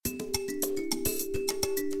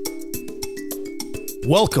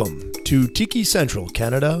Welcome to Tiki Central,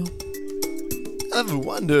 Canada. Ever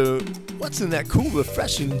wonder what's in that cool,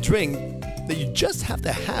 refreshing drink that you just have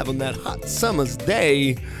to have on that hot summer's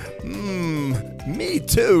day? Me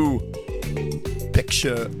too.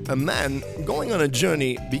 Picture a man going on a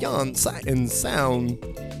journey beyond sight and sound.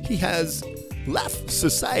 He has left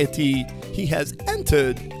society. He has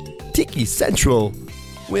entered Tiki Central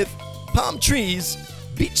with palm trees,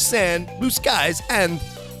 beach sand, blue skies, and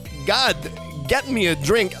God, get me a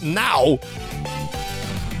drink now.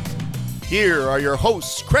 Here are your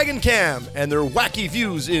hosts, Craig and Cam, and their wacky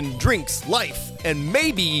views in drinks, life, and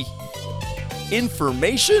maybe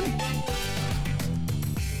information.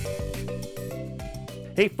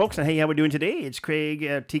 Hey folks, and hey, how we doing today? It's Craig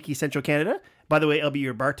at Tiki Central Canada. By the way, I'll be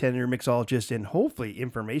your bartender, mixologist, and hopefully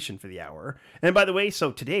information for the hour. And by the way,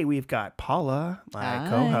 so today we've got Paula, my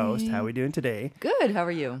co-host. How we doing today? Good. How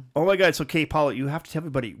are you? Oh my God. So, okay, Paula, you have to tell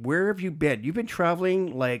everybody, where have you been? You've been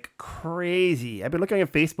traveling like crazy. I've been looking on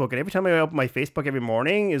Facebook, and every time I open my Facebook every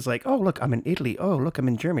morning, is like, oh, look, I'm in Italy. Oh, look, I'm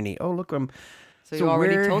in Germany. Oh, look, I'm... So you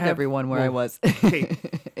already told everyone where I was. Okay.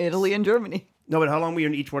 Italy and Germany. No, but how long were you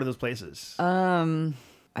in each one of those places?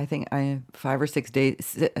 I think I 5 or 6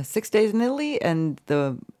 days, 6 days in Italy, and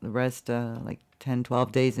the rest like 10,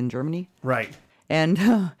 12 days in Germany. Right.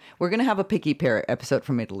 And we're gonna have a Picky Pear episode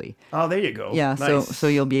from Italy. Oh, there you go. Yeah, Nice. so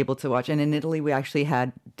you'll be able to watch. And in Italy, we actually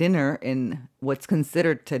had dinner in what's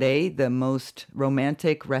considered today the most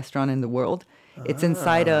romantic restaurant in the world. It's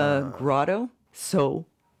inside a grotto. So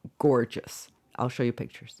gorgeous. I'll show you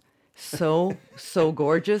pictures. So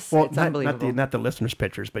gorgeous. Well, it's unbelievable. not the listeners'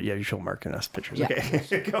 pictures, but yeah, you show Mark and us pictures. Yeah. Okay,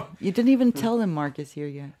 here you go. You didn't even tell them Mark is here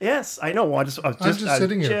yet. Yes, I know. I was just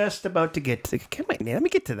sitting here. Just about to get to. Let me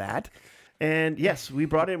get to that. And yes, we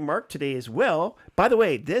brought in Mark today as well. By the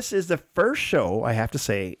way, this is the first show, I have to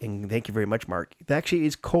say, and thank you very much, Mark, that actually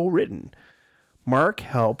is co-written. Mark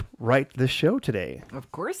helped write the show today.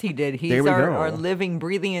 Of course he did. He's There we go. our living,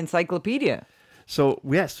 breathing encyclopedia. So,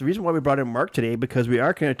 yes, the reason why we brought in Mark today, because we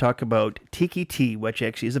are going to talk about Tiki Tea, which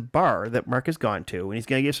actually is a bar that Mark has gone to, and he's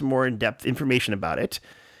going to give some more in-depth information about it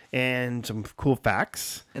and some cool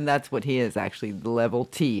facts. And that's what he is, actually, the level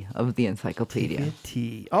T of the encyclopedia.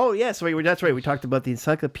 Tea. Oh, yes, that's right. We talked about the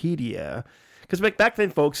encyclopedia. Because back then,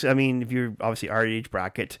 folks, I mean, if you're obviously our age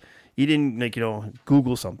bracket, you didn't,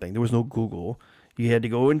 Google something. There was no Google. You had to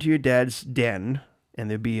go into your dad's den, and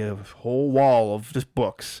there'd be a whole wall of just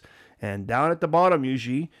books. And down at the bottom,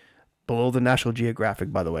 usually, below the National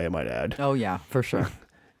Geographic, by the way, I might add. Oh, yeah, for sure.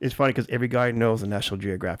 It's funny because every guy knows the National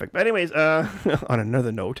Geographic. But anyways, on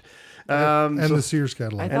another note. The Sears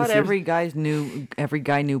catalog. I thought every guy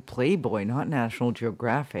knew Playboy, not National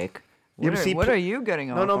Geographic. What are you getting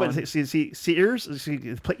off No, on? but see, Sears,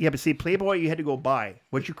 but Playboy you had to go buy.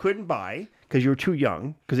 What you couldn't buy, because you were too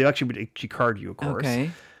young, because they actually would card you, of course. Okay.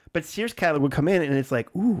 But Sears catalog would come in, and it's like,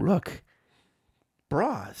 ooh, look.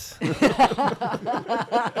 Bras.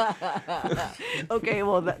 Okay,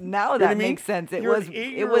 well now what that I mean? makes sense. It You're was an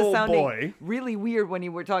it was 8-year-old sounding boy. really weird when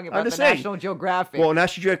you were talking about the just saying. National Geographic. Well,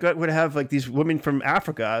 National Geographic would have like these women from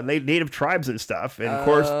Africa, native tribes and stuff, and of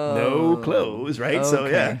course, no clothes, right? So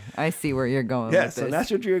Okay. yeah, I see where you're going yeah. with So this.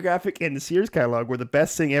 National Geographic and the Sears catalog were the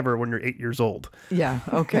best thing ever when you're 8 years old, Yeah,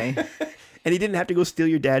 okay. and you didn't have to go steal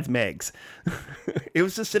your dad's mags. It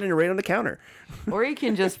was just sitting right on the counter. Or you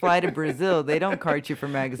can just fly to Brazil. They don't cart you for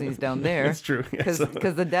magazines down there. That's true. Yeah,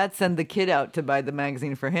 Because the dad send the kid out to buy the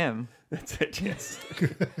magazine for him. That's it. Yes.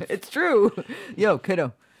 It's true. Yo,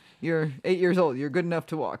 kiddo, you're 8 years old. You're good enough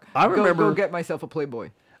to walk. I remember- Go get myself a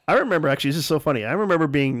Playboy. I remember actually. This is so funny. I remember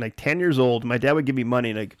being like 10 years old. My dad would give me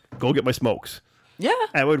money and like go get my smokes. Yeah.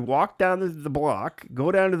 I would walk down the block,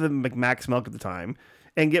 go down to the Max Milk at the time,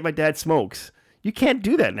 and get my dad's smokes. You can't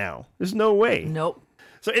do that now. There's no way. Nope.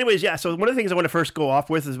 So anyways, yeah, so one of the things I want to first go off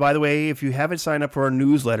with is, by the way, if you haven't signed up for our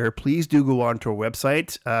newsletter, please do go on to our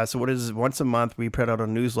website. So what is once a month, we put out a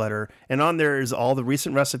newsletter, and on there is all the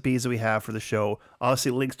recent recipes that we have for the show,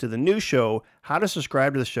 obviously links to the new show, how to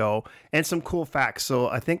subscribe to the show, and some cool facts. So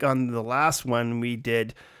I think on the last one, we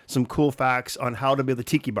did some cool facts on how to build a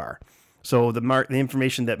tiki bar. So the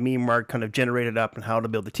information that me and Mark kind of generated up on how to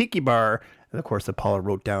build a tiki bar, and of course that Paula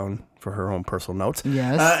wrote down for her own personal notes.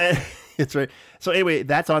 Yes. It's right. So anyway,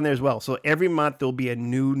 that's on there as well. So every month there'll be a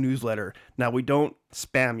new newsletter. Now we don't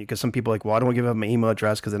spam you because some people are like, well, I don't want to give up my email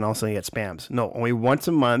address because then all of a sudden you get spams. No, only once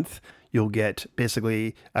a month you'll get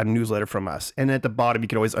basically a newsletter from us. And at the bottom, you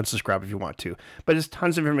can always unsubscribe if you want to. But there's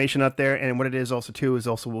tons of information out there. And what it is also too is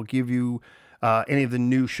also we'll give you any of the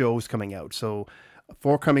new shows coming out. So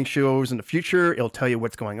forthcoming shows in the future, it'll tell you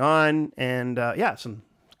what's going on. And yeah, some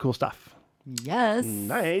cool stuff. Yes.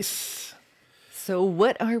 Nice. So,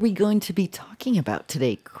 what are we going to be talking about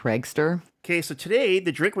today, Craigster? Okay, so today,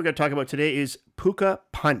 the drink we're going to talk about today is Puka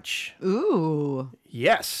Punch. Ooh.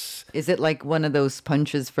 Yes. Is it like one of those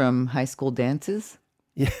punches from high school dances?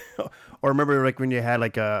 Yeah. Or remember like when you had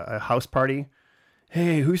like a house party?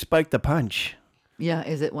 Hey, who spiked the punch? Yeah,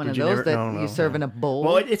 is it one Did of you those never- that no, you serve in a bowl?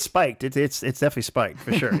 Well, it's spiked. It's definitely spiked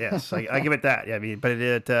for sure. Yes, I give it that. Yeah, I mean, but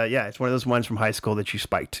it's one of those ones from high school that you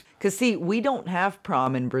spiked. Because, see, we don't have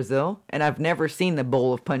prom in Brazil, and I've never seen the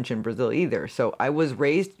bowl of punch in Brazil either. So I was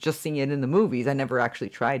raised just seeing it in the movies. I never actually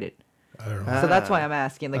tried it. I don't know. So that's why I'm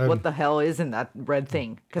asking, like, what the hell is in that red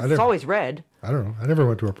thing? Because it's never- always red. I don't know. I never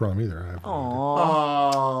went to a prom either. I have no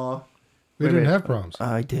idea. Oh, We didn't have proms.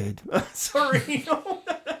 I did. Sorry. No.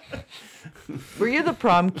 Were you the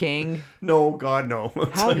prom king? No, God, no.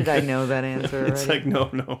 It's How like- did I know that answer It's already?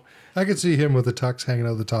 like no. I could see him with the tux hanging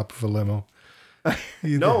out the top of a limo.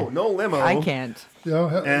 No limo. I can't. You know,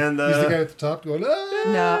 And, he's the guy at the top going, ah!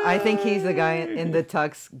 No, I think he's the guy in the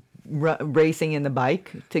tux racing in the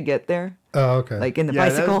bike to get there. Oh, okay. Like in the Yeah,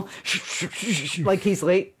 bicycle. Like he's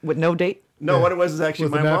late with no date. No, what it was is actually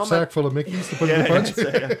with a my mom. knapsack full of Mickeys to put in the punch.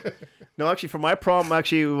 Yeah. No, actually, for my prom,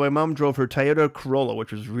 my mom drove her Toyota Corolla,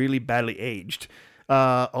 which was really badly aged,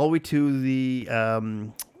 all the way to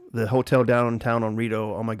the hotel downtown on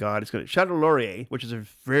Rito. Oh my God, it's going to Chateau Laurier, which is a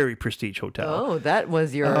very prestige hotel. Oh, that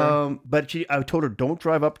was your. But I told her, don't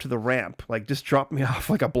drive up to the ramp. Like, just drop me off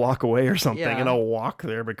like a block away or something, Yeah. and I'll walk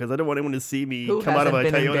there because I don't want anyone to see me Who come out of a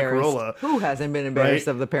hasn't been Toyota embarrassed? Corolla. Who hasn't been embarrassed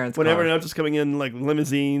Right? of the parents' When car? everyone else is coming in like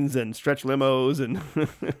limousines and stretch limos and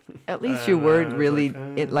At least you weren't really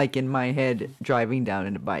like in my head driving down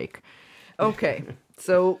in a bike. Okay,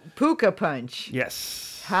 so Puka Punch.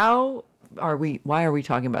 yes. Why are we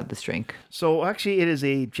talking about this drink? So actually, it is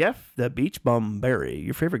a Jeff the Beach Bum Berry,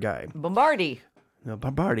 your favorite guy. Bombardi. No,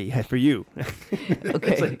 Bombardi for you.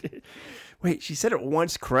 Okay. It's like, wait, she said it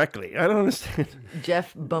once correctly. I don't understand.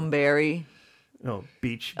 Jeff Bumberry. No,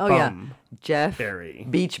 Beach Oh, Bum yeah. Jeff Berry.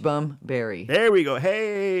 Beach Bum Berry. There we go.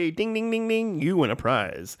 Hey, ding, ding, ding, ding. You win a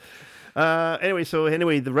prize.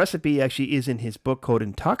 Anyway, the recipe actually is in his book called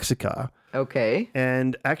Intoxica. Okay.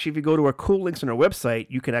 And actually, if you go to our cool links on our website,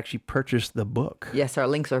 you can actually purchase the book. Yes, our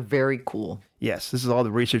links are very cool. Yes, this is all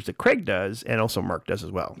the research that Craig does and also Mark does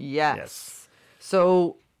as well. Yes.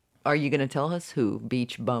 So, are you going to tell us who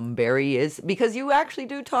Beach Bum Berry is? Because you actually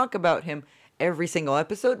do talk about him every single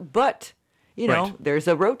episode, but you know, Right. there's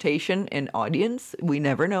a rotation in audience. We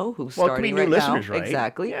never know who's Well, it could be starting new right listeners, now. right?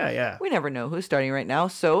 Exactly. Yeah. We never know who's starting right now.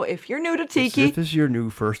 So, if you're new to So Tiki, if this is your new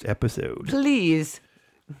first episode. please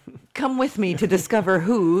come with me to discover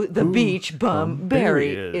who the Beach Bum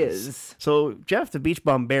Berry is. So Jeff the Beach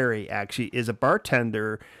Bum Berry actually is a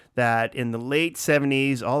bartender that in the late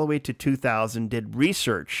 70s all the way to 2000 did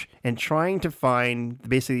research and trying to find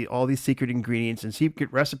basically all these secret ingredients and secret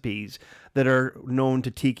recipes that are known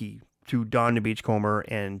to Tiki, to Don the Beachcomber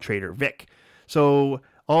and Trader Vic. So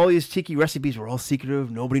all these Tiki recipes were all secretive.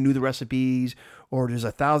 Nobody knew the recipes. Or there's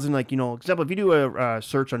 1,000, like, example, if you do a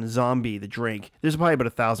search on Zombie, the drink, there's probably about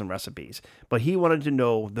 1,000 recipes. But he wanted to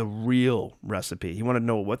know the real recipe. He wanted to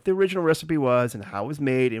know what the original recipe was and how it was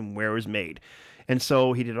made and where it was made. And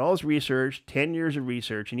so he did all his research, 10 years of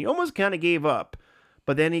research, and he almost kind of gave up.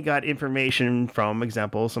 But then he got information from,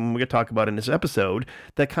 example, someone we're going to talk about in this episode,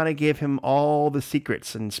 that kind of gave him all the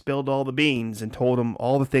secrets and spilled all the beans and told him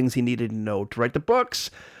all the things he needed to know to write the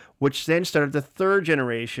books, which then started the third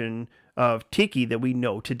generation of Tiki that we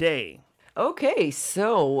know today. Okay,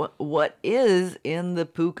 so what is in the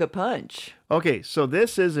Puka Punch? Okay, so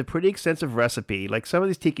this is a pretty extensive recipe. Like some of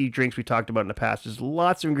these Tiki drinks we talked about in the past, there's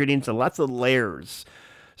lots of ingredients and lots of layers.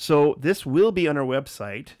 So this will be on our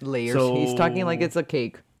website. Layers. So He's talking like it's a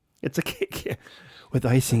cake. It's a cake with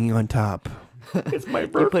icing on top. It's my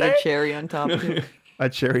birthday. You put a cherry on top too. A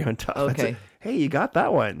cherry on top. That's Okay. it. Hey, you got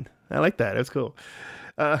that one. I like that. It's cool.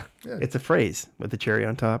 It's a phrase with the cherry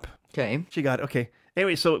on top. Okay. She got okay.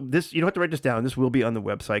 Anyway, so this, you don't have to write this down. This will be on the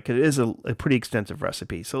website because it is a pretty extensive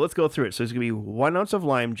recipe. So let's go through it. So it's going to be 1 ounce of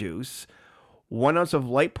lime juice, 1 ounce of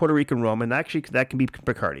light Puerto Rican rum, and actually that can be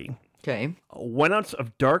Bacardi. Okay. 1 ounce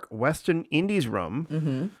of dark Western Indies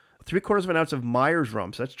rum, 3/4 of an ounce of Myers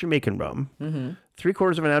rum, so that's Jamaican rum,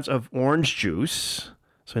 3/4 of an ounce of orange juice.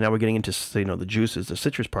 So now we're getting into the juices, the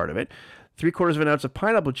citrus part of it. 3/4 of an ounce of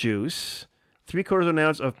pineapple juice. 3/4 of an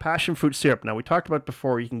ounce of passion fruit syrup. Now, we talked about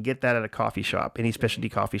before, you can get that at a coffee shop. Any specialty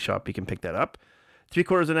coffee shop, you can pick that up.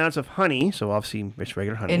 3/4 of an ounce of honey. So, obviously, it's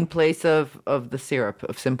regular honey. In place of the syrup,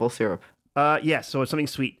 of simple syrup. Yes, so it's something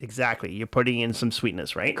sweet. Exactly. You're putting in some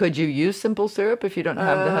sweetness, right? Could you use simple syrup if you don't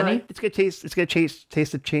have the honey? It's going to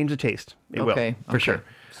change the taste. It will, for sure.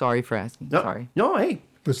 Sorry for asking. No, Sorry. No, hey,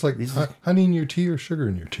 It's like honey in your tea or sugar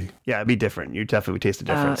in your tea. Yeah, it'd be different. You definitely would taste the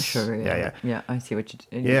difference. Sure. Yeah. Yeah. I see what you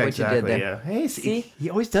Yeah, what exactly. you did there. Yeah. Hey, See? he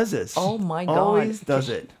always does this. Oh my God. Always does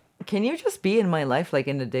it. Can you just be in my life like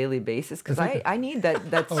in a daily basis? Because I need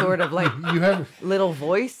that sort of like You have little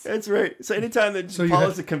voice. That's right. So anytime that so you Paul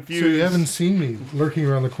have, is confused. So you haven't seen me lurking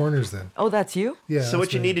around the corners then. Oh, that's you? Yeah. So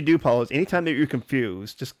what you need to do, Paul, is anytime that you're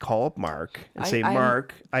confused, just call up Mark and say,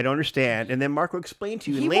 Mark, I don't understand. And then Mark will explain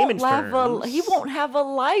to you in layman's terms. He won't have a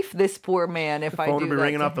life, this poor man, if I do phone will be that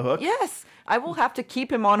ringing to off the him. hook? Yes. I will have to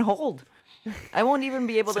keep him on hold. I won't even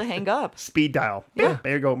be able to hang up. Speed dial. Yeah.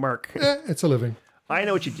 There you go, Mark. It's a living. I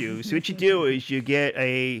know what you do. So what you do is you get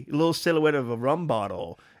a little silhouette of a rum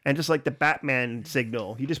bottle, and just like the Batman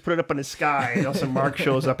signal, you just put it up in the sky, and also Mark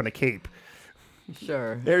shows up in a cape.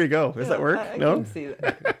 Sure. There you go. Does that work? I No? can see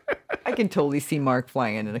that. I can totally see Mark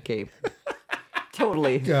flying in a cape.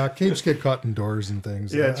 Totally. Yeah, capes get caught in doors and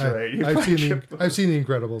things. Yeah, that's right. You're I've seen the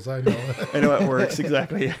Incredibles. I know. I know it works,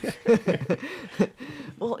 exactly.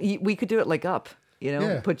 Well, we could do it like Up.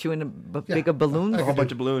 Yeah. Put you in a big balloon. A whole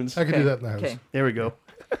bunch of balloons. I can do that in the house. Okay. There we go.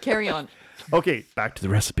 Carry on. Okay, back to the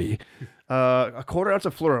recipe. A quarter ounce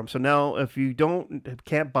of fluorum. So now, if you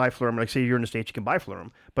can't buy fluorum, like say you're in the States, you can buy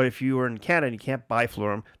fluorum. But if you are in Canada and you can't buy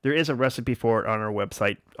fluorum, there is a recipe for it on our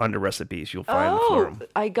website under recipes. You'll find the fluorum.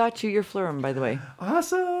 I got you your fluorum, by the way.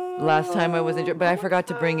 Awesome. Last time I was in, but I forgot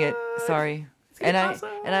to bring it. Sorry. And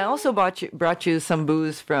I also brought you some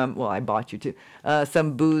booze from. Well, I bought you too.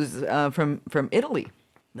 Some booze from Italy.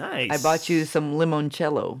 Nice. I bought you some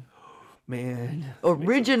limoncello. Man.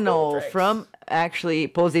 Original from actually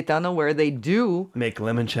Positano, where they do Make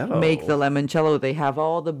limoncello. make the limoncello. They have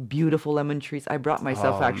all the beautiful lemon trees. I brought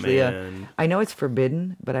myself man. I know it's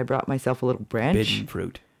forbidden, but I brought myself a little branch Forbidden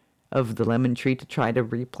fruit. of the lemon tree to try to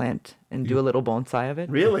replant and do a little bonsai of it.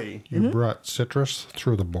 Really? You brought citrus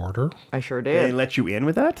through the border. I sure They did. let you in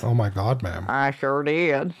with that? Oh my God, ma'am. I sure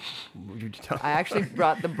did. You tell- I actually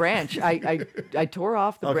brought the branch. I tore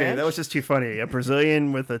off the Okay, branch. that was just too funny. A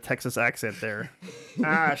Brazilian with a Texas accent there.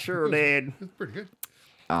 Sure did. It's pretty good.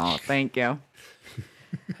 Oh, thank you.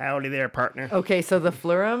 Howdy there, partner. Okay, so the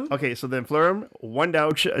fluorum. Okay, so then fluorum, one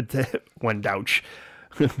douch.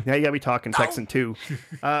 Now you gotta be talking Texan too.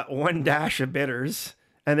 1 dash of bitters,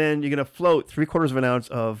 and then you're gonna float 3/4 of an ounce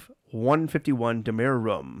of 151 Demerara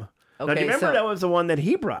rum. Now, do Okay, you remember so- that was the one that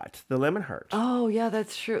he brought, the lemon heart? Oh, yeah,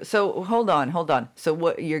 that's true. So hold on. So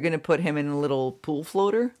what, you're going to put him in a little pool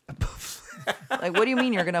floater? Like, what do you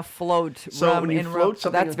mean you're going to float So rum when you in float rum?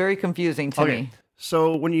 something- That's very confusing to me.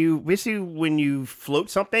 So when you float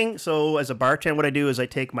something, so as a bartender, what I do is I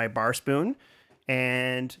take my bar spoon,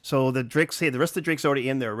 and so the rest of the drink's already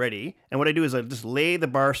in there already. And what I do is I just lay the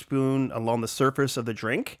bar spoon along the surface of the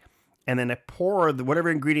drink, and then I pour whatever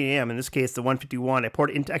ingredient I am. In this case, the 151. I pour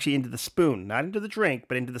it into the spoon, not into the drink,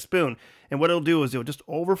 but into the spoon. And what it'll do is it'll just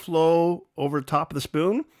overflow over the top of the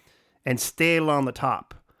spoon and stay along the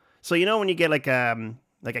top. So you know when you get like a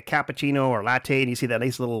cappuccino or latte and you see that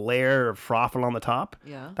nice little layer of froth along the top?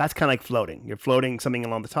 Yeah. That's kind of like floating. You're floating something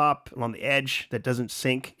along the top, along the edge that doesn't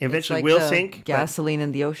sink. Eventually It's like will the sink. but- gasoline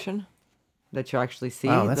in the ocean that you actually see.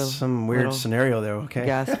 Wow, that's the some weird little scenario there. Okay.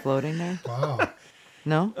 gas floating there. Wow.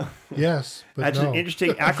 No? Yes, but That's no. an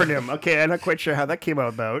interesting acronym. Okay, I'm not quite sure how that came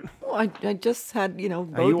about. Well, I just had, Are you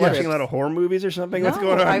boat watching trips. a lot of horror movies or something? What's No,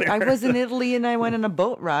 going on there? I was in Italy and I went on a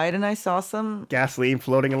boat ride and I saw some, Gasoline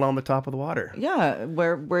floating along the top of the water. yeah,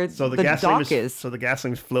 where So the, the gasoline dock is. So the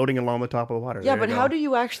gasoline's floating along the top of the water. Yeah, There but you how go. do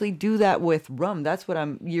you actually do that with rum? That's what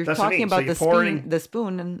you're That's what I talking mean. So about you the pour it spoon, in- the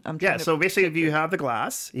spoon, and I'm trying Yeah, to so basically, if picture. you have the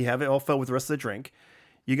glass, you have it all filled with the rest of the drink.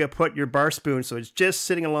 You got to put your bar spoon, so it's just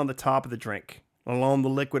sitting along the top of the drink, along the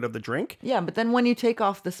liquid of the drink. Yeah, but then when you take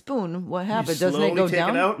off the spoon, what You happens? Doesn't it slowly go take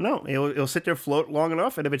down? It out. No, it'll sit there, float long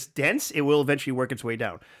enough, and if it's dense, it will eventually work its way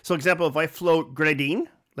down. So, example, if I float grenadine,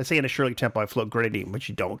 let's say in a Shirley Temple, I float grenadine, which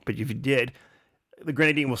you don't, but if you did, the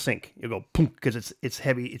grenadine will sink. It'll go boom because it's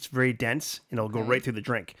heavy, it's very dense, and it'll go right through the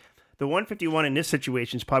drink. The 151 in this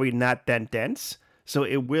situation is probably not that dense, so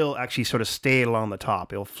it will actually sort of stay along the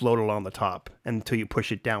top. It'll float along the top until you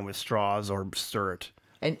push it down with straws or stir it.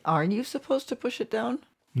 And aren't you supposed to push it down?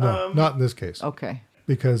 No, not in this case. Okay.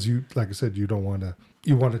 Because you, like I said, you want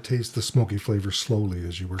to taste the smoky flavor slowly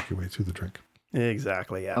as you work your way through the drink.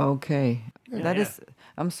 Exactly. Yeah. Okay. That is.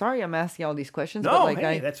 I'm sorry I'm asking all these questions, no, but like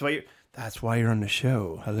hey, that's why you're on the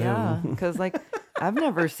show. Hello. yeah, because like I've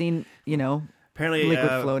never seen Apparently,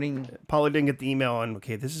 liquid floating. Paula didn't get the email on,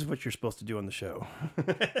 okay, this is what you're supposed to do on the show.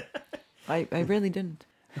 I really didn't.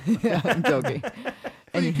 I'm joking.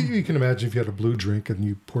 Well, you can imagine if you had a blue drink and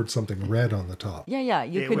you poured something red on the top. Yeah,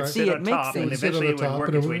 you It could would see sit it on top mixing. and Sit on eventually the it would top work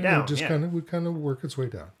and its way down, would just yeah. kind of work its way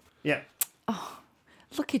down. Yeah.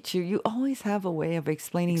 Look at you. You always have a way of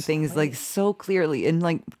explaining things like so clearly in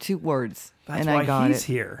like 2 words. That's and why I got he's it.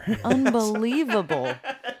 here. Unbelievable.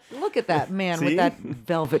 Look at that man See? with that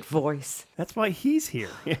velvet voice. That's why he's here.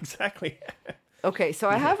 Exactly. Okay, so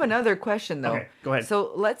I have another question though. Okay, go ahead.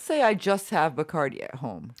 So let's say I just have Bacardi at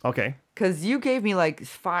home. Okay. Because you gave me like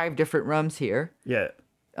 5 different rums here. Yeah.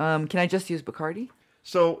 Can I just use Bacardi?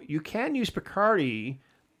 So you can use Bacardi,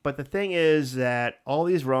 but the thing is that all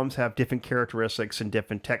these rums have different characteristics and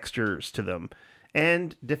different textures to them,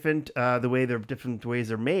 and different different ways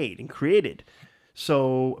they're made and created.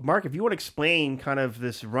 So, Mark, if you want to explain kind of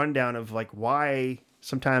this rundown of like why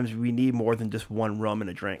sometimes we need more than just one rum in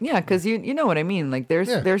a drink. Yeah, because you know what I mean. Like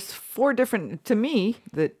there's 4 different, to me,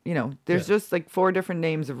 that, there's just like 4 different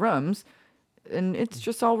names of rums, and it's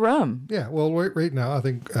just all rum. Yeah, well, right now, I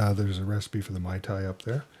think there's a recipe for the Mai Tai up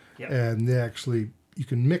there. Yeah. And you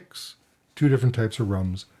can mix 2 different types of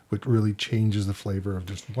rums, which really changes the flavor of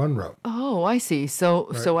just one rum. Oh, I see.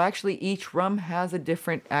 So actually each rum has a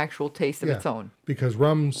different actual taste of its own. Because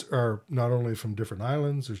rums are not only from different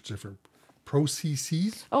islands, there's different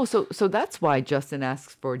processes. Oh, so that's why Justin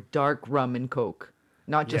asks for dark rum and Coke,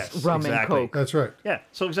 not just Yes, rum exactly. and Coke. That's right. Yeah.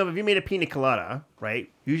 So, for example, if you made a pina colada, right,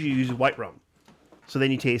 usually you use white rum. So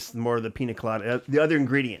then you taste more of the pina colada, the other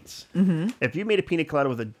ingredients. Mm-hmm. If you made a pina colada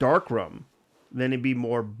with a dark rum, then it'd be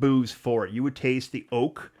more booze for it. You would taste the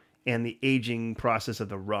oak and the aging process of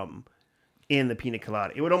the rum in the pina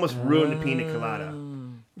colada. It would almost ruin the pina colada.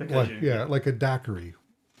 Because Like a daiquiri.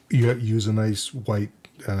 You use a nice white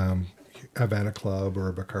Havana Club or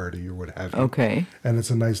a Bacardi or what have you. Okay. And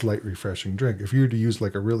it's a nice, light, refreshing drink. If you were to use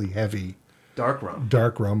like a really heavy dark rum.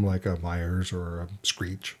 dark rum like a Myers or a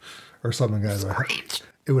Screech or something like that,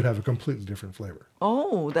 it would have a completely different flavor.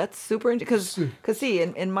 Oh, that's super interesting. Because see,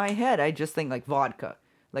 in my head, I just think like vodka.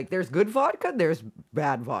 Like there's good vodka, there's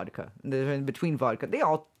bad vodka. There's in between vodka. They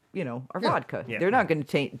all, are vodka. Yeah. They're not going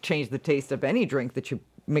to change the taste of any drink that you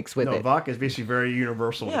mix with No, it. vodka is basically very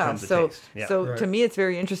universal when it comes to taste. Yeah. So to me, it's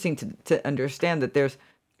very interesting to understand that there's.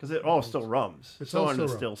 Because it all still rums. It's still all under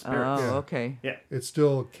still still rum. spirits. Oh, okay. Yeah. It's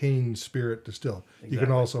still cane spirit distilled. You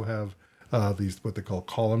can also have these what they call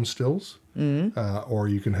column stills, or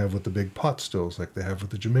you can have with the big pot stills like they have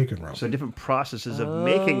with the Jamaican rum. So different processes of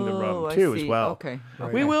making the rum I too as see. well. Okay.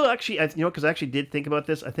 We will actually, because I actually did think about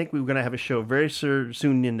this. I think we were going to have a show very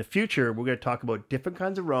soon in the future. We're going to talk about different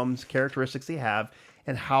kinds of rums, characteristics they have,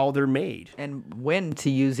 and how they're made. And when to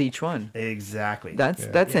use each one. Exactly. That's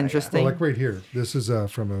Well, interesting. like right here, this is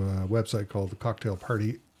from a website called the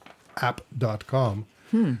cocktailpartyapp.com.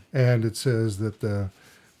 And it says that the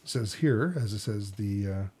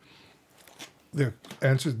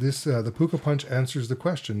Puka Punch answers the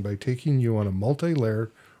question by taking you on a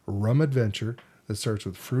multi-layer rum adventure that starts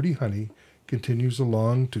with fruity honey, continues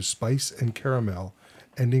along to spice and caramel,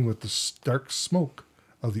 ending with the stark smoke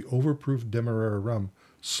of the overproof Demerara rum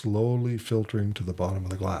slowly filtering to the bottom of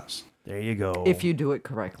the glass. There you go. If you do it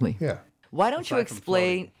correctly. Yeah. Why don't you Aside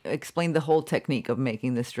from explain the whole technique of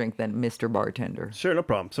making this drink then, Mr. Bartender? Sure, no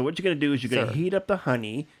problem. So what you're going to do is you're going to heat up the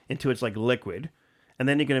honey until it's like liquid, and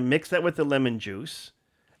then you're going to mix that with the lemon juice.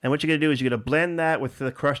 And what you're going to do is you're going to blend that with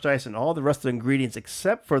the crushed ice and all the rest of the ingredients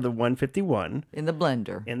except for the 151 In the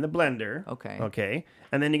blender. in the blender. Okay. Okay.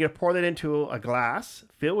 And then you're going to pour that into a glass,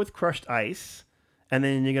 fill with crushed ice, and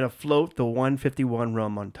then you're going to float the 151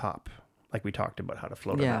 rum on top, like we talked about how to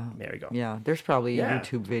float it Yeah. up. There you go. Yeah, there's probably a Yeah.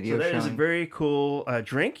 YouTube video So that is a showing. very cool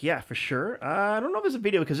drink. Yeah, for sure. I don't know if there's a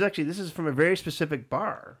video because actually this is from a very specific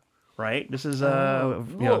bar, right? This is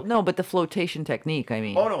Well, no, but the flotation technique, I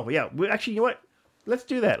mean. Oh no, yeah. Actually, you know what? Let's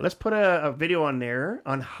do that. Let's put a video on there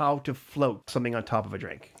on how to float something on top of a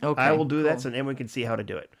drink. Okay, I will do that cool. so everyone can see how to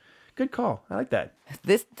do it. Good call. I like that.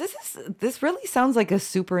 This really sounds like a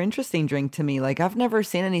super interesting drink to me. Like I've never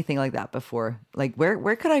seen anything like that before. Like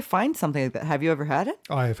where could I find something like that? Have you ever had it?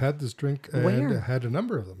 I have had this drink and Where? had a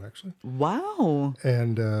number of them actually. Wow.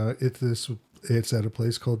 And it's at a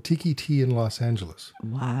place called Tiki Tea in Los Angeles.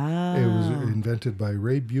 Wow. It was invented by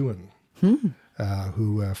Ray Buin, who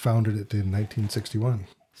founded it in 1961.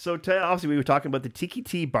 So obviously we were talking about the Tiki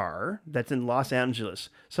Tea Bar that's in Los Angeles.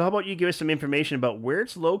 So how about you give us some information about where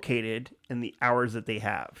it's located and the hours that they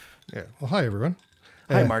have? Yeah. Well, hi everyone.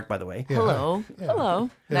 Hi, Mark, by the way. Hello. Hello.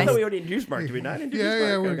 I Nice. thought we already introduced Mark. Did we not introduce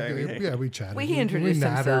Yeah, Mark? we chatted. Well, he introduced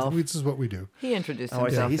himself. This is what we do. He introduced Oh, I see.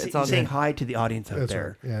 himself. He's It's all saying good. hi to the audience out That's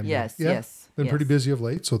there. right. And, Yes, yeah, yes, Been pretty yes. busy of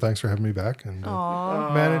late, so thanks for having me back. And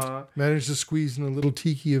managed to squeeze in a little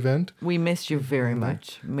tiki event. We missed you very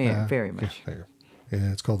much. Very much. There you go.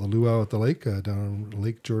 And it's called the Luau at the Lake down in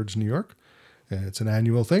Lake George, New York. And it's an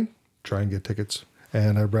annual thing. Try and get tickets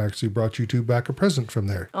And I actually brought you two back a present from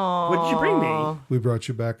there. What did you bring me? We brought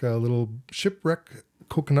you back a little shipwreck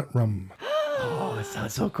coconut rum. Oh, that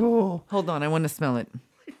sounds so cool. Hold on, I want to smell it.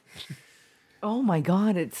 Oh my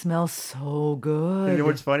God, it smells so good. You know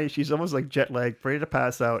what's funny? She's almost like jet lagged, ready to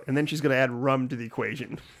pass out, and then she's going to add rum to the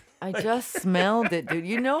equation. I just smelled it, dude.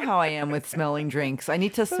 You know how I am with smelling drinks. I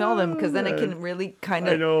need to smell them because then I can really kind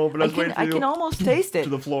of. I know, but I was waiting for I you can almost taste it. to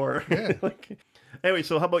the floor. Anyway,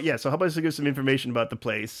 so how about give us some information about the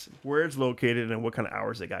place, where it's located, and what kind of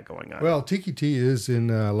hours they got going on. Well, Tiki Tea is in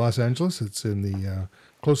Los Angeles. It's in the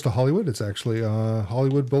close to Hollywood. It's actually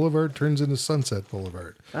Hollywood Boulevard turns into Sunset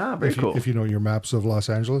Boulevard. Very cool. If you know your maps of Los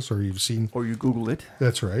Angeles or you've seen. Or you Google it.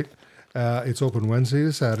 That's right. It's open Wednesday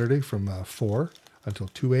to Saturday from 4 until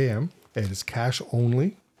 2 a.m. And it's cash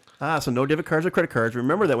only. So no debit cards or credit cards.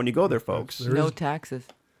 Remember that when you go there, folks. No taxes.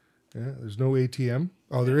 Yeah, there's no ATM.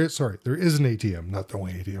 Oh, there is. Sorry, there is an ATM. Not no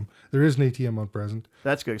ATM. There is an ATM on present.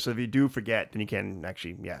 That's good. So if you do forget, then you can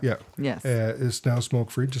actually, Yeah. Yes. It's now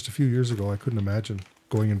smoke free. Just a few years ago, I couldn't imagine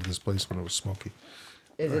going into this place when it was smoky.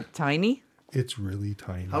 Is it tiny? It's really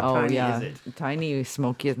tiny. How tiny is it? Tiny,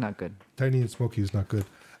 smoky is not good. Tiny and smoky is not good.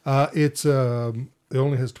 It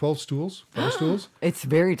only has 12 stools, bar stools, It's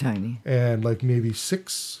very tiny. and like maybe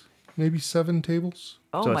 6, maybe 7 tables.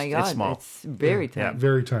 Oh So my it's God, small. it's very tiny.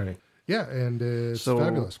 Very tiny. Yeah, and it's So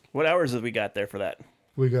fabulous. what hours have we got there for that?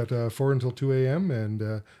 We got 4 until 2 a.m.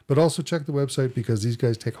 and but also check the website because these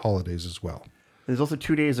guys take holidays as well. There's also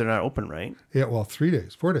 2 days they're not open, right? Yeah, well, 3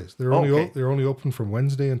 days, 4 days. They're Okay. only open from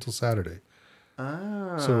Wednesday until Saturday.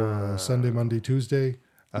 So Sunday, Monday, Tuesday.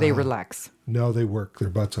 They relax. No, they work their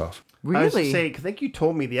butts off. I was Really? to say, 'cause I think you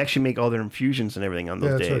told me they actually make all their infusions and everything on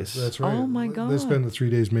those Yeah, days. That's right. Oh, my They God. spend the 3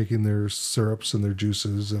 days making their syrups and their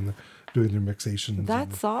juices and doing their mixations.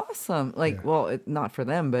 That's awesome. Like, well, not for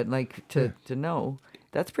them, but like to know.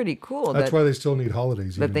 That's pretty cool. That's that, why they still need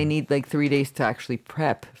holidays. that they even. need like 3 days to actually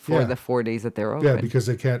prep for Yeah. the 4 days that they're open. Yeah, because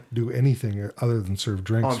they can't do anything other than serve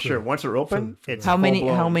drinks. Oh, I'm sure. Once they're open, it's how many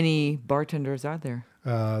full-blown. bartenders are there?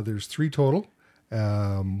 There's 3 total.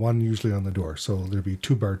 One usually on the door, so there'd be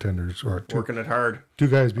 2 bartenders or 2, Working it hard. 2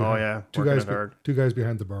 guys behind. Oh, yeah, two working guys. it hard. 2 guys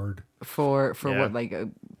behind the bar. For Yeah. what, like The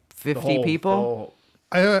 50 whole- people?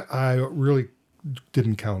 the whole- I really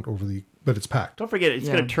didn't count but it's packed. Don't forget, it's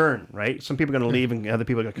Yeah. going to turn, right? Some people are going to leave and other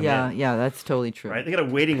people are going to come Yeah, in. yeah, that's totally true. Right? They got a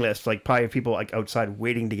waiting list, like probably people like outside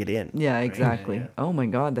waiting to get in. Yeah, exactly. Yeah. Oh my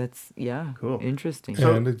God, that's Cool. interesting.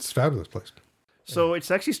 And it's a fabulous place. So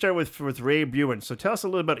it's actually started with Ray Buin. So tell us a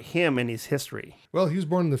little about him and his history. Well, he was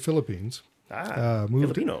born in the Philippines. Moved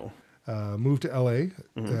Filipino. moved to L.A.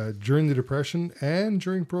 During the Depression and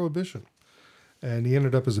during Prohibition. And he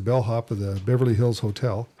ended up as a bellhop at the Beverly Hills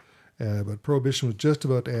Hotel. But Prohibition was just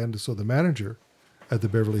about to end, so the manager at the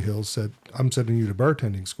Beverly Hills said, "I'm sending you to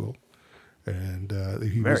bartending school." And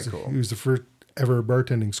he Very cool. was the first ever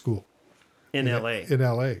bartending school In L.A. in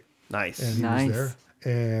L.A. Nice. And he Nice. was there.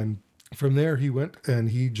 And from there, he went and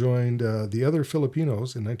he joined the other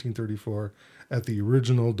Filipinos in 1934 at the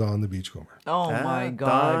original Don the Beachcomber. Oh my Don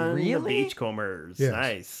God, the really? Beachcombers. Yes.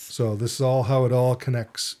 Nice. So this is all how it all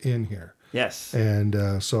connects in here. Yes. And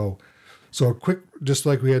so a quick, just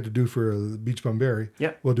like we had to do for the Beach Bum Berry,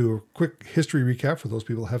 Yeah. we'll do a quick history recap for those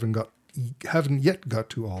people who haven't yet got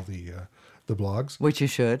to all the blogs. Which you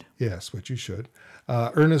should. Yes, which you should.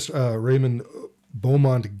 Ernest Raymond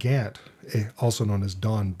Beaumont Gant, also known as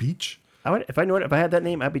Don Beach. If I had that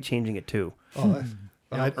name, I'd be changing it too. Oh,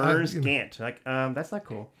 Ernest Gant. Like, that's not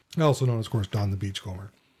cool. Also known, of course, Don the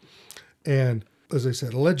Beachcomber. And as I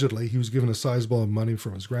said, allegedly, he was given a sizable amount of money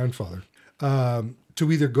from his grandfather to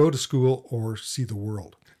either go to school or see the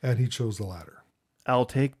world. And he chose the latter. I'll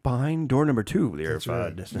take behind door number 2 there,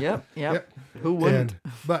 right. Fudd. Yep. Who wouldn't?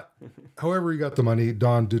 But however he got the money,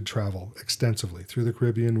 Don did travel extensively through the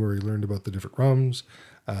Caribbean, where he learned about the different rums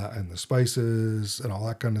and the spices and all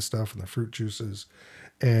that kind of stuff and the fruit juices.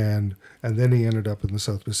 And then he ended up in the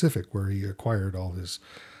South Pacific, where he acquired all his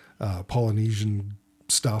Polynesian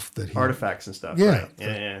stuff that he Artifacts and stuff. Yeah. Right?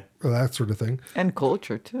 Yeah. that sort of thing. And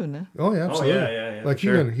culture too, no? Oh yeah, absolutely. yeah, Like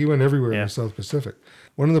sure. he went everywhere in Yeah. the South Pacific.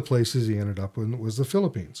 One of the places he ended up in was the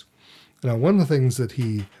Philippines. Now, one of the things that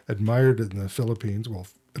he admired in the Philippines,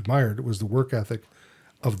 was the work ethic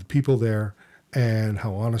of the people there and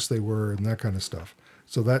how honest they were and that kind of stuff.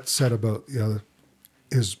 So that said about how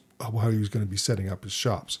he was going to be setting up his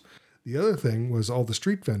shops. The other thing was all the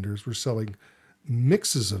street vendors were selling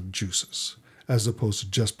mixes of juices as opposed to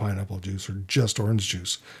just pineapple juice or just orange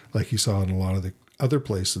juice, like he saw in a lot of the other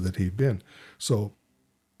places that he'd been. So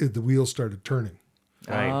the wheels started turning.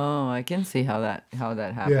 Right. Oh, I can see how that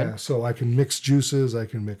happened. Yeah, so I can mix juices, I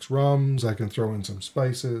can mix rums, I can throw in some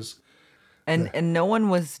spices. And no one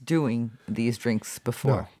was doing these drinks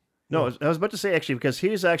before. No, I was about to say actually, because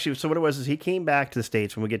he's actually, so what it was is he came back to the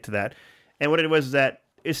States when we get to that. And what it was is that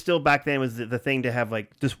it's still back then was the thing to have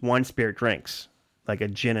like just one spirit drinks, like a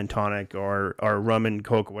gin and tonic or rum and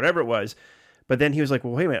coke or whatever it was. But then he was like,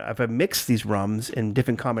 well, wait a minute, if I mix these rums in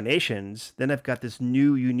different combinations, then I've got this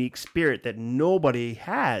new unique spirit that nobody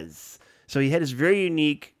has. So he had this very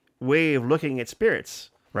unique way of looking at spirits,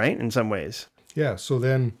 right? In some ways. Yeah. So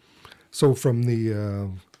from the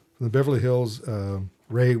Beverly Hills,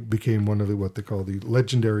 Ray became one of what they call the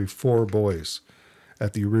legendary four boys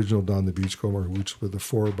at the original Don the Beachcomber, which were the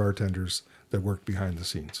four bartenders that worked behind the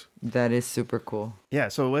scenes. That is super cool. Yeah,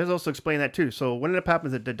 so let's also explain that too. So what ended up happening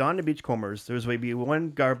is that the Don the Beachcombers, there was maybe one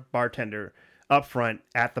bartender up front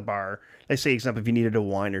at the bar. Let's say, example, if you needed a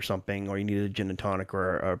wine or something, or you needed a gin and tonic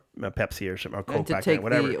or a Pepsi or something, or Coke And to back then, take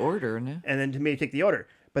whatever. the order, no? And then to maybe take the order.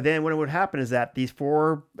 But then what would happen is that these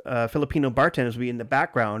four Filipino bartenders would be in the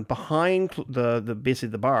background behind the basically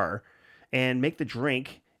the bar and make the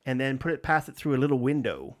drink and then pass it through a little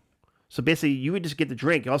window. So basically you would just get the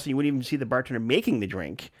drink. Also, you wouldn't even see the bartender making the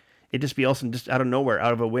drink. It'd just be also just out of nowhere,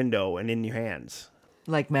 out of a window and in your hands.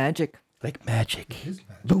 Like magic. Like magic.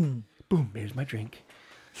 Boom. Boom. Here's my drink.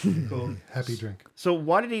 Cool. Happy drink. So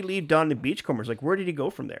why did he leave Don the Beachcombers? Like, where did he go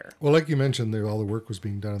from there? Well, like you mentioned, all the work was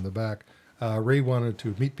being done in the back. Ray wanted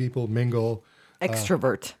to meet people, mingle.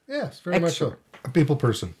 Extrovert. Yes, very much so. A people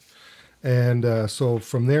person. And so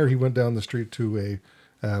from there, he went down the street to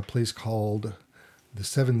a place called the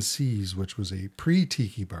Seven Seas, which was a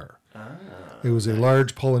pre-tiki bar. It was a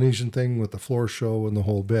large Polynesian thing with the floor show and the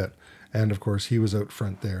whole bit. And, of course, he was out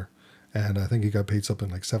front there. And I think he got paid something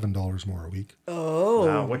like $7 more a week. Oh.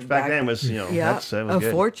 Wow, which back then was, yeah, that was a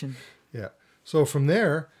good. fortune. Yeah. So from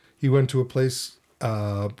there, he went to a place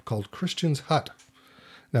called Christian's Hut.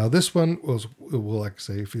 Now, this one will like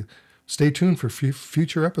say, if you stay tuned for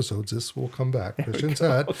future episodes, this will come back. Christian's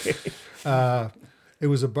Hut. Okay. It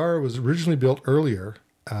was a bar. It was originally built earlier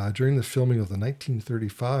during the filming of the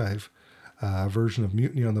 1935 version of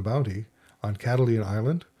Mutiny on the Bounty on Catalina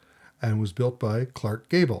Island, and was built by Clark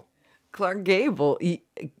Gable. Clark Gable.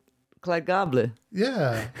 Clark Gable.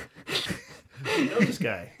 Yeah. You know this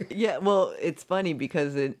guy. Yeah, well, it's funny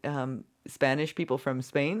because Spanish people from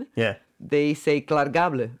Spain, Yeah. they say Clark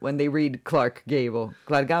Gable when they read Clark Gable.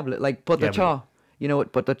 Clark Gable, like Potocha. You know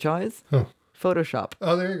what Potocha is? Huh. Photoshop.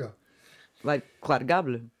 Oh, there you go. Like Clark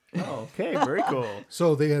Gable. Oh, okay. Very cool.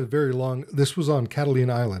 So they had a very long. This was on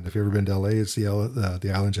Catalina Island. If you've ever been to LA, it's the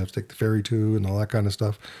island you have to take the ferry to and all that kind of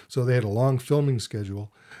stuff. So they had a long filming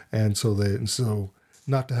schedule, and so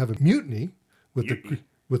not to have a mutiny with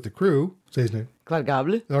the crew. Say his name. Clark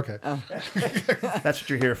Gable? Okay, That's what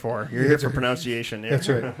you're here for. You're here for pronunciation. Yeah. that's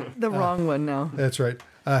right. The wrong one now. That's right.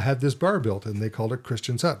 Had this bar built, and they called it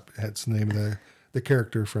Christian's Hut. That's the name of the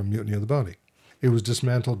character from Mutiny on the Bounty. It was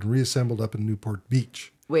dismantled and reassembled up in Newport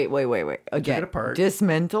Beach. Wait. Again, apart.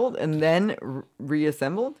 dismantled and then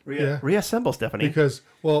reassembled? Yeah. Reassemble, Stephanie. Because,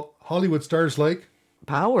 well, Hollywood stars like,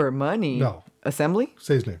 Power, money. No. Assembly?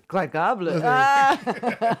 say his name. Clark Gable.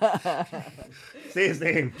 Say his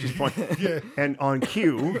name. Just point. And on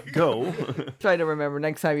cue, go. Try to remember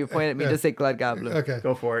next time you point at me to say Clark Gable. Okay.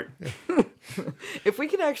 Go for it. If we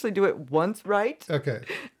can actually do it once right, Okay.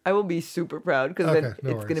 I will be super proud because Okay, then no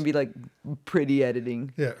it's going to worries. be like pretty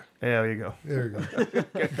editing. Yeah. Yeah, there you go. There you go.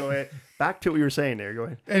 Okay, go ahead. Back to what you were saying there. Go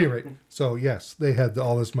ahead. Anyway, so yes, they had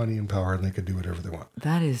all this money and power, and they could do whatever they want.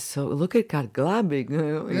 That is so. Look at Clark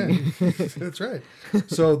Gable. Yeah, that's right.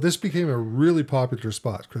 So this became a really popular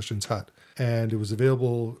spot, Christian's Hut, and it was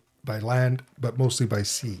available by land, but mostly by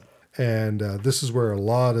sea. And this is where a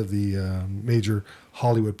lot of the major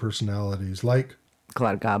Hollywood personalities, like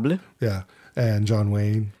Clark Gable. and John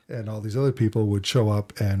Wayne, and all these other people would show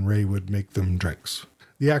up, and Ray would make them drinks.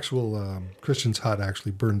 The actual Christian's Hut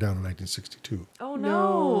actually burned down in 1962. Oh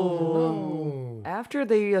no. After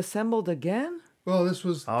they assembled again? Well, this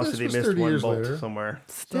was Oh, so this they was missed 30 one years bolt later. somewhere.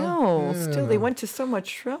 Still, Yeah. they went to so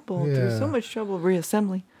much trouble. Through Yeah. so much trouble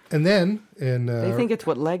reassembling. And then in They think it's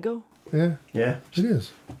what, Lego? yeah, Yeah. it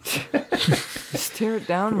is. Just tear it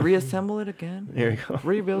down, reassemble it again, There you go.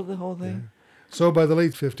 rebuild the whole thing. So by the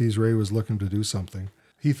late 50s, Ray was looking to do something.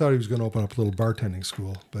 He thought he was going to open up a little bartending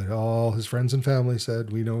school, but all his friends and family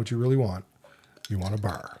said, "We know what you really want. You want a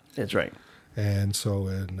bar." That's right. And so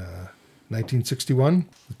in 1961,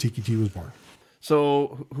 the Tiki Tea was born.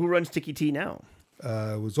 So who runs Tiki Tea now?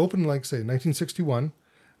 It was opened, like say, 1961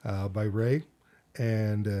 by Ray,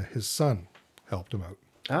 and his son helped him out.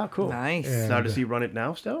 Ah, cool. Nice. And, Now does he run it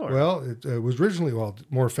now still? Or? Well, it was originally,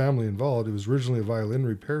 more family involved. It was originally a violin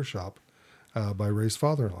repair shop by Ray's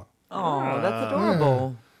father-in-law. Oh, that's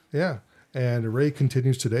adorable. Yeah. And Ray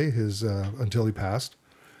continues today, his until he passed.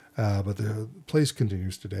 But the place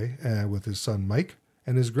continues today with his son Mike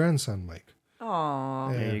and his grandson Mike.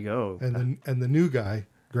 Aww. There you go. And the new guy,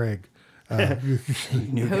 Greg. Who's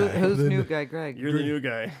new guy, Greg? You're the new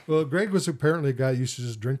guy. Well, Greg was apparently a guy who used to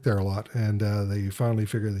just drink there a lot, and they finally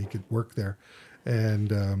figured that he could work there.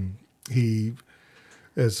 And he,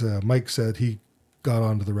 as Mike said, he got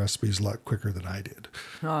onto the recipes a lot quicker than I did.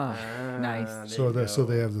 Oh, nice. So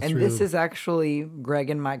they have the And three. this of is actually Greg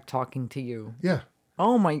and Mike talking to you. yeah.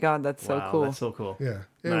 Oh my God, that's so Wow, cool. that's so cool. Yeah,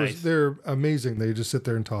 Nice. they're amazing. They just sit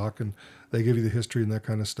there and talk, and they give you the history and that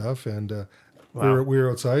kind of stuff. And Wow. we were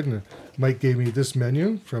outside, and Mike gave me this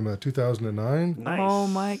menu from 2009. Nice. Oh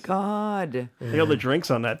my God. Look at all the drinks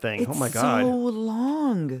on that thing. It's Oh my God. so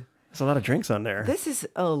long. There's a lot of drinks on there. This is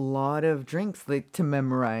a lot of drinks to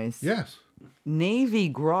memorize. Yes, Navy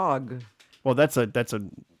grog. Well, that's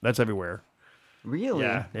everywhere. Really?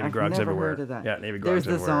 Yeah, Navy I've grog's never everywhere. heard of that. Yeah, Navy There's grog's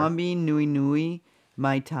the everywhere. zombie, Nui Nui,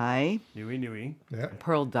 Mai Tai, Nui. yeah.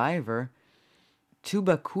 Pearl Diver,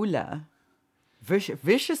 Tubacula,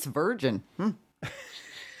 Vicious Virgin,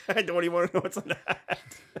 I don't even want to know what's on that.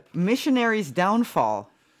 Missionary's Downfall.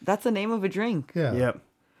 That's the name of a drink. Yeah. Yep.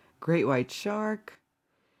 Great White Shark,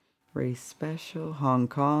 Race Special, Hong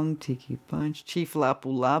Kong, Tiki Punch, Chief Lapu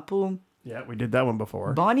Lapu, Yeah, we did that one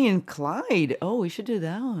before. Bonnie and Clyde. Oh, we should do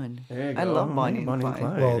that one. There you I go. love Bonnie and Bonnie and Clyde.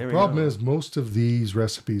 Clyde. Well, There the we problem go. is most of these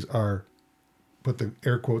recipes are, put the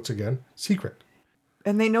air quotes again, secret.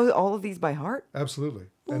 And they know all of these by heart? Absolutely.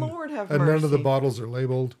 And, Lord have and none of the mercy. bottles are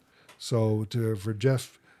labeled. So for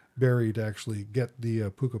Jeff Berry to actually get the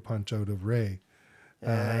Puka Punch out of Ray,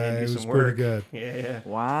 Yeah, it do was some pretty work. good. Yeah.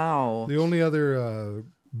 Wow. The only other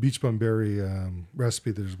Beach Bum Berry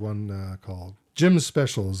recipe, there's one called Jim's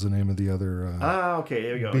Special is the name of the other Ah, okay.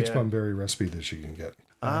 There we go. Beach yeah. Bum Berry recipe that you can get.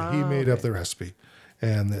 He made up the recipe,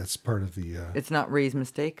 and that's part of the... It's not Ray's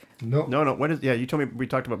mistake. No. What is? Yeah, you told me we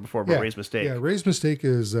talked about before about Ray's mistake. Yeah, Ray's Mistake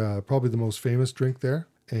is probably the most famous drink there,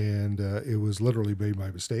 and it was literally made by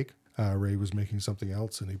mistake. Ray was making something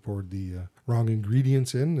else, and he poured the wrong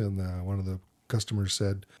ingredients in, and one of the customers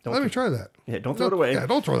said, "Let me try that." Yeah, don't throw it away. Yeah,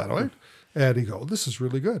 don't throw that away. And he go, "This is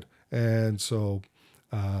really good." And so,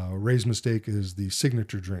 Ray's Mistake is the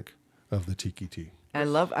signature drink of the Tiki Tea. I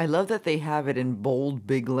love that they have it in bold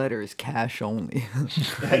big letters, cash only.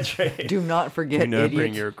 That's right. Do not forget, Do not idiot.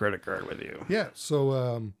 bring your credit card with you. Yeah.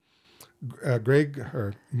 So, Greg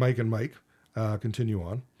or Mike and Mike continue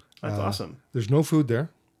on. That's awesome. There's no food there,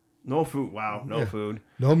 No food. Wow, no Yeah. food.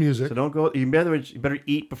 no music. So don't go. You better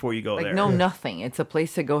eat before you go Like there. no nothing. It's a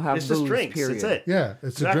place to go have it's booze. just drinks. Period. That's it. Yeah,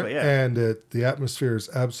 it's a Exactly, drink, yeah. and the atmosphere is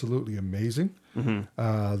absolutely amazing.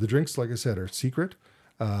 The drinks, like I said, are secret,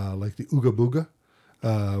 like the Ooga Booga,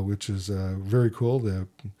 which is very cool.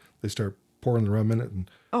 They start pouring the rum in it, and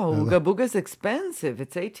Oh, Ooga Booga's expensive.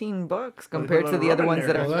 It's $18 compared put to a the lot other in ones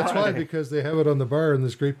there. that are well, that's fine. why, because they have it on the bar in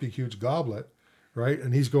this great big huge goblet, right?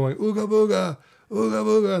 And he's going Ooga Booga, Ooga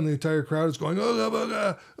Booga, and the entire crowd is going Ooga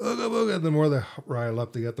Booga, Ooga Booga. And the more they rile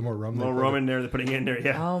up, they get the more rum. No they put rum in. in there. They're putting in there.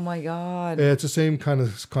 Yeah. Oh my God. It's the same kind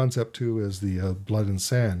of concept too as the Blood and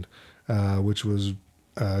Sand, which was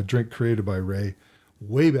a drink created by Ray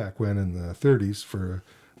way back when in the 30s for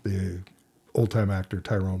the old-time actor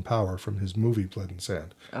Tyrone Power from his movie Blood and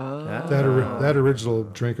Sand. Oh. That original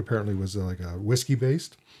drink apparently was like a whiskey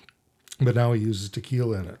based, but now he uses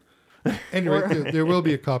tequila in it. Anyway, there will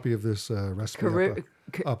be a copy of this recipe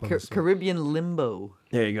up on the site. Caribbean Limbo.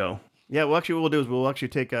 There you go. Yeah, well, actually, what we'll do is we'll actually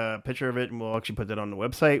take a picture of it and we'll actually put that on the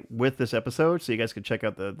website with this episode so you guys can check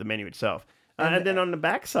out the menu itself. And then on the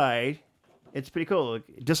back side, it's pretty cool.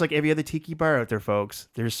 Just like every other tiki bar out there, folks,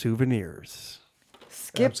 there's souvenirs.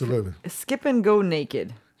 Absolutely. Skip and go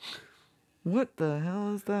naked. What the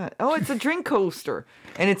hell is that? Oh, it's a drink coaster,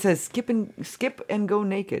 and it says skip and go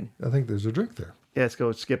naked. I think there's a drink there. Yeah, let's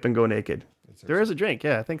go skip and go naked. There is a drink.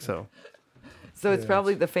 Yeah, I think so. So it's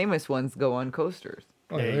probably the famous ones go on coasters.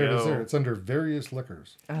 Oh, There yeah, you there it is. go. There, it's under various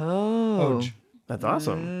liquors. Oh, Ouch. That's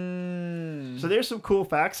awesome. So there's some cool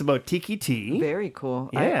facts about Tiki Tea. very cool.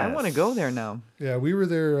 I want to Yes. go there now. Yeah, we were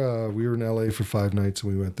there. We were in LA for 5 nights,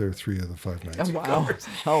 and we went there 3 of the 5 nights. Oh wow!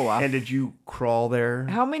 Oh wow! And did you crawl there?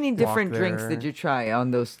 How many different walk drinks there? did you try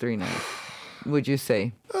on those 3 nights? Would you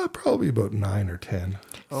say? Probably about 9 or 10.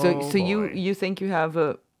 So Oh, you boy. think you have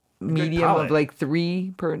a medium palate. of like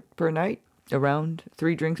 3 per night? Around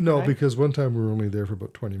 3 drinks per No, night? because one time we were only there for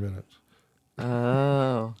about 20 minutes.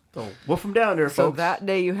 Oh. So wolf them down there, So folks. that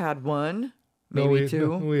day you had 1, No, maybe we, 2,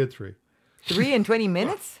 no, we had 3. 3 in 20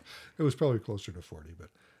 minutes? It was probably closer to 40, but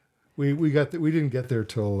we didn't get there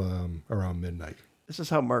till around midnight. This is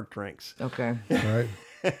how Mark drinks. Okay. All right.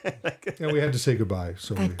 And we had to say goodbye.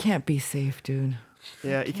 So we, That can't be safe, dude.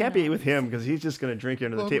 Yeah, you can't be with him because he's just going to drink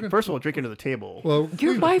under the table. First of all, drink under the table. well,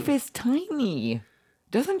 Your wife is tiny.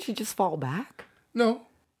 Doesn't she just fall back? no,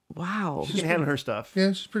 Wow. She can handle her stuff.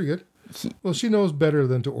 yeah, she's pretty good. Well, she knows better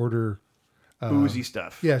than to order. Boozy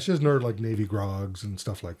stuff. Yeah, she doesn't order like Navy grogs and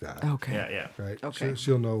stuff like that. Okay. Yeah. Right. Okay.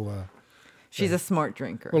 She'll know. She's a smart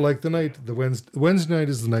drinker. Well, like the Wednesday night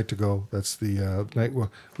is the night to go. That's the night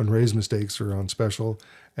when Ray's Mistakes are on special,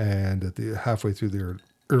 and at the halfway through their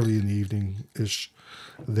early in the evening ish,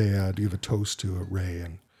 they give a toast to Ray,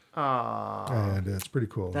 and it's pretty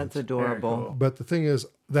cool. That's It's- adorable. But the thing is,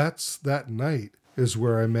 that night is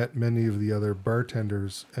where I met many of the other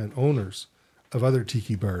bartenders and owners of other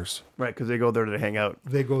tiki bars. Right, because they go there to hang out.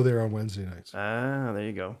 They go there on Wednesday nights. Ah, there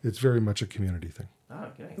you go. It's very much a community thing. Ah,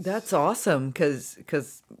 okay. That's awesome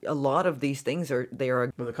because a lot of these things are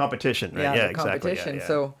Well, the competition, right? yeah, Yeah, the exactly. competition. Yeah, yeah.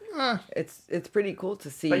 So Ah. it's pretty cool to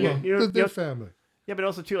see. But you know, They're family. yeah, but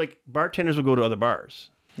also too, like bartenders will go to other bars.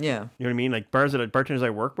 Yeah, You know what I mean? Like bartenders I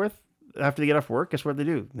work with, after they get off work, guess what they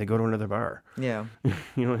do? They go to another bar. yeah,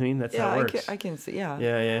 You know what I mean? That's yeah. how it works. I can see. Yeah.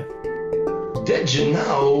 Yeah. Did you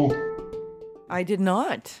know? I did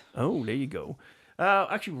not. Oh, there you go.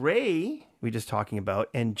 Actually, Ray, we just talking about,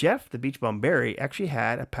 and Jeff, the Beach Bum Berry, actually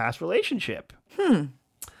had a past relationship.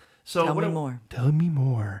 So Tell what me it- more. Tell me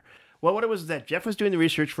more. Well, what it was that Jeff was doing the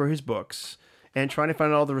research for his books and trying to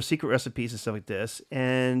find all the secret recipes and stuff like this.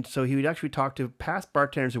 And so he would actually talk to past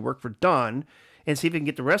bartenders who worked for Don and see if he can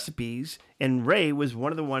get the recipes. And Ray was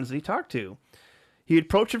one of the ones that he talked to. He had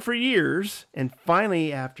approached him for years, and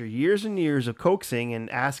finally, after years and years of coaxing and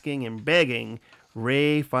asking and begging,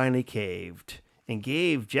 Ray finally caved and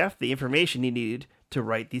gave Jeff the information he needed to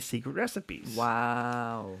write these secret recipes.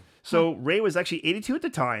 Wow. So Ray was actually 82 at the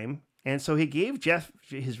time, and so he gave Jeff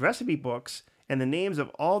his recipe books and the names of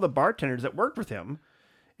all the bartenders that worked with him.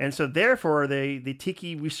 And so therefore, the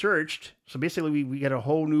tiki researched. So basically, we got a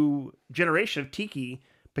whole new generation of tiki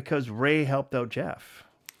because Ray helped out Jeff.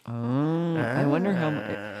 Oh, I wonder how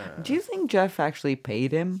much. Do you think Jeff actually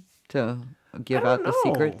paid him to give I out don't the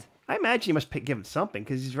know. secrets? I imagine he must give him something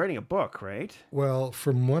because he's writing a book, right? Well,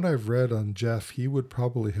 from what I've read on Jeff, he would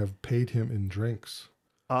probably have paid him in drinks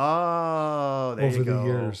Oh, there over you the go.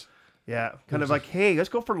 years. Yeah, kind of like, hey, let's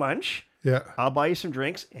go for lunch. Yeah. I'll buy you some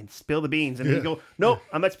drinks and spill the beans. And then you go, no,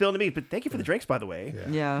 I'm not spilling the beans, but thank you for the drinks, by the way.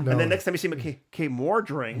 Yeah. No. And then next time you see him, okay, more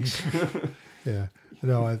drinks. Yeah.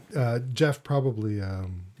 No, Jeff probably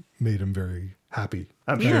made him very happy.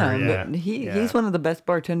 I'm sure. Yeah, Yeah, but he's one of the best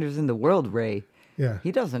bartenders in the world, Ray. Yeah.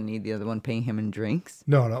 He doesn't need the other one paying him in drinks.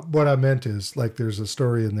 No. What I meant is, like, there's a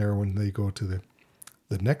story in there when they go to the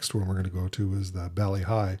next one we're going to go to is the Bali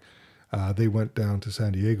High. They went down to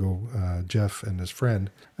San Diego, Jeff and his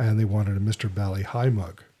friend, and they wanted a Mr. Bali High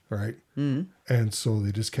mug, right? Mm. And so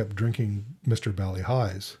they just kept drinking Mr. Bali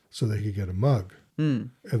Highs so they could get a mug. Mm.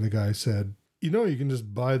 And the guy said, you can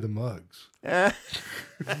just buy the mugs.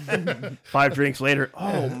 5 drinks later.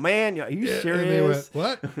 Oh, man. Are you serious? And they went,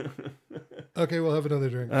 what? Okay, we'll have another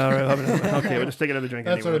drink. All right. Okay, we'll just take another drink.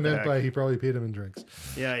 That's anyway, what I the meant heck. by he probably paid him in drinks.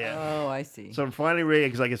 Yeah. Oh, I see. So finally, Ray,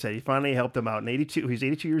 because like I said, he finally helped him out. In 82, he's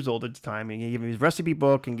 82 years old at the time, and he gave him his recipe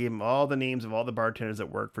book and gave him all the names of all the bartenders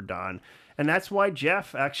that worked for Don. And that's why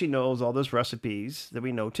Jeff actually knows all those recipes that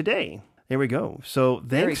we know today. There we go. So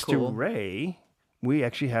Very thanks cool. to Ray, we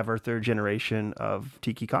actually have our 3rd generation of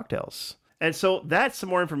tiki cocktails. And so that's some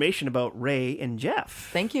more information about Ray and Jeff.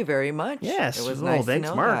 Thank you very much. Yes. It was well, nice thanks,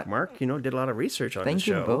 to know Mark. that. Mark, did a lot of research on Thank the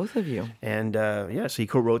you, show. both of you. And so he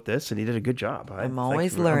co-wrote this, and he did a good job. I'm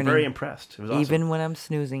always I'm learning. very impressed. It was awesome. Even when I'm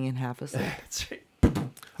snoozing and half asleep. That's right.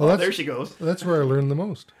 Well, There she goes. That's where I learn the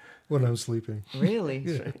most, when I'm sleeping.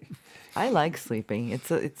 Really? I like sleeping.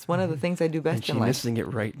 It's one of the things I do And best she's in life. missing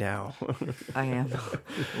it right now. I am.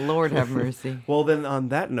 Lord have mercy. Well, then on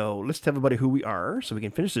that note, let's tell everybody who we are so we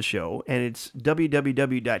can finish the show. And it's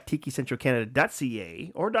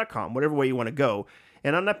www.tikicentralcanada.ca or .com, whatever way you want to go.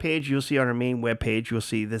 And on that page, you'll see on our main webpage, you'll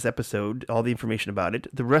see this episode, all the information about it,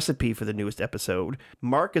 the recipe for the newest episode.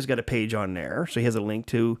 Mark has got a page on there, so he has a link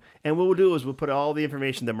to. And what we'll do is we'll put all the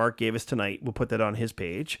information that Mark gave us tonight, we'll put that on his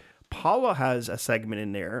page. Paula has a segment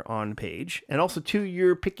in there on the page, and also to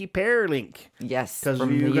your Picky Pear link. Yes. Because from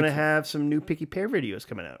you're the going to YouTube- have some new Picky Pear videos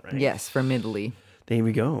coming out, right? Yes, from Italy. There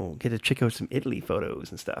we go. Get to check out some Italy photos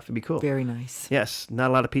and stuff. It'd be cool. Very nice. Yes, not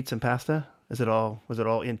a lot of pizza and pasta. Was it all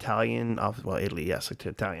Italian? Well, Italy, yes, it's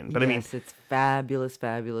Italian. But Yes, it's fabulous,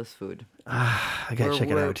 fabulous food. I gotta check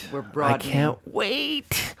it we're- out. we're I broadening. can't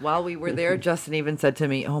wait. While we were there, Justin even said to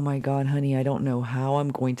me, "Oh my God, honey, I don't know how I'm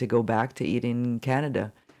going to go back to eating in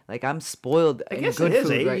Canada. Like I'm spoiled I in guess good it is,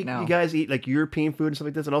 food eh? right You now. guys eat like European food and stuff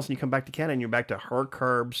like this, and also you come back to Canada and you're back to hard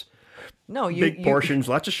carbs, No, big portions,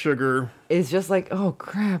 lots of sugar. it's just like, oh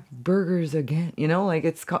crap, burgers again. You know, like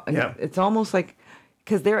Yeah. it's almost like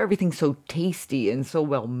because they're everything's so tasty and so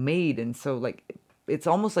well made and so like it's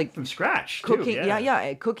almost like From scratch, too, cooking.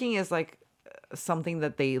 Yeah. Cooking is like something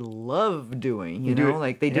that they love doing. You do know, it-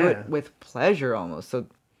 like they do yeah. it with pleasure almost. So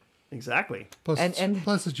Exactly. Plus, And-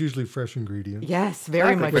 plus it's usually fresh ingredients. yes,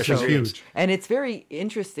 very Exactly, much fresh so. ingredients. Huge. And it's very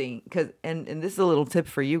interesting because, and this is a little tip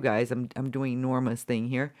for you guys. I'm doing Norma's thing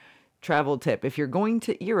here. Travel tip: if you're going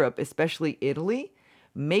to Europe, especially Italy,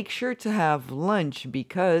 make sure to have lunch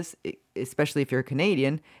because, especially if you're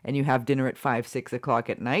Canadian and you have dinner at 5, 6 o'clock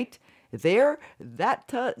at night, there that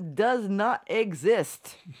does not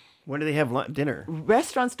exist. When do they have dinner?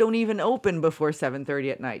 Restaurants don't even open before 7:30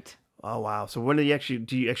 at night. Oh wow! So when do you actually?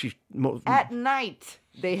 At night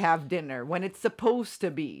they have dinner when it's supposed to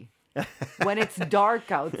be. When it's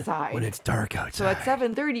dark outside. When it's dark outside. So at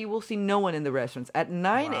 7:30, you will see no one in the restaurants. At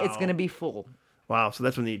 9, it's going to be full. Wow, so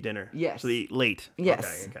that's when they eat dinner. Yes. So they eat late.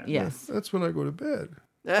 Yes. Okay. Yes. That's when I go to bed.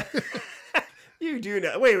 You do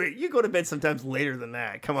know. Wait. You go to bed sometimes later than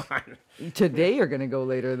that. Come on. Today, you're going to go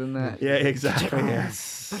later than that. Yeah, exactly.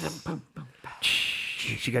 Yes.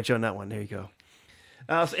 She got you on that one. There you go.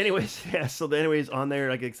 So anyways, yeah. So anyways, on there,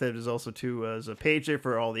 like I said, there's also there's a page there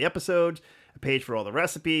for all the episodes, a page for all the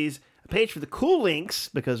recipes, a page for the cool links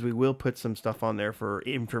because we will put some stuff on there for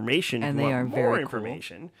information. And if you they want are more very cool.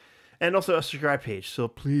 information, and also a subscribe page. So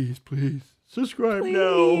please subscribe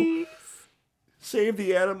now. Save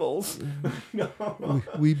the animals.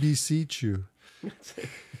 We beseech you.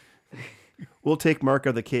 We'll take Mark out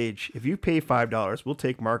of the cage. If you pay $5, we'll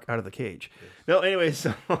take Mark out of the cage. No, anyways,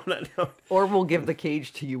 so on that note, Or we'll give the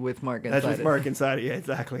cage to you with Mark inside that's with it. Mark inside it. Yeah,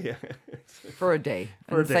 exactly. Yeah. For a day.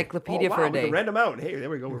 For a day. Encyclopedia Oh, for wow, a we day. can rent them out. Hey, there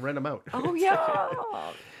we go. We rent them out. Oh,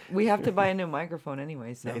 yeah. We have to buy a new microphone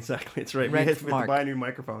anyway, so. Exactly. That's right. Rent We have to Mark. buy a new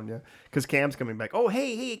microphone, yeah. Because Cam's coming back. Oh,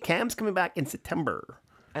 hey, Cam's coming back in September.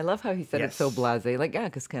 I love how he said it so Yes. blasé. Like, yeah,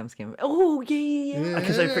 because Cam's came. Oh, yeah.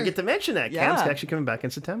 Because I forget to mention that. Cam's Yeah. actually coming back in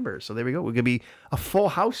September. So there we go. We're going to be a full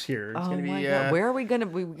house here. It's Oh, going to my be, God. Where are we going to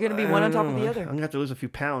be? We're going to be one on top of the other. I'm going to have to lose a few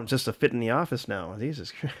pounds just to fit in the office now.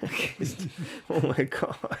 Jesus Christ. Oh, my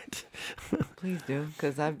God. Please do,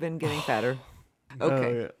 because I've been getting fatter.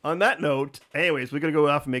 Okay. On that note, anyways, we're going to go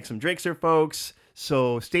off and make some drinks here, folks.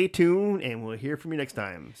 So stay tuned, and we'll hear from you next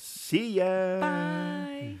time. See ya.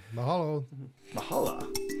 Bye. Mahalo. Mahala.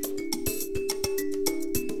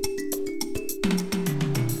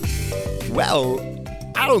 Well,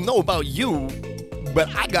 I don't know about you,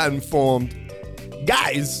 but I got informed.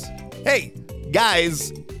 Guys, hey,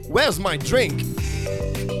 guys, where's my drink?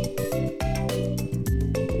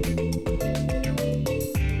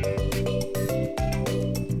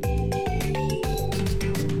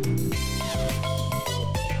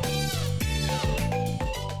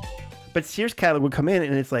 But Sears catalog would come in,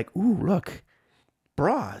 and it's like, ooh, look,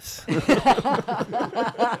 bras.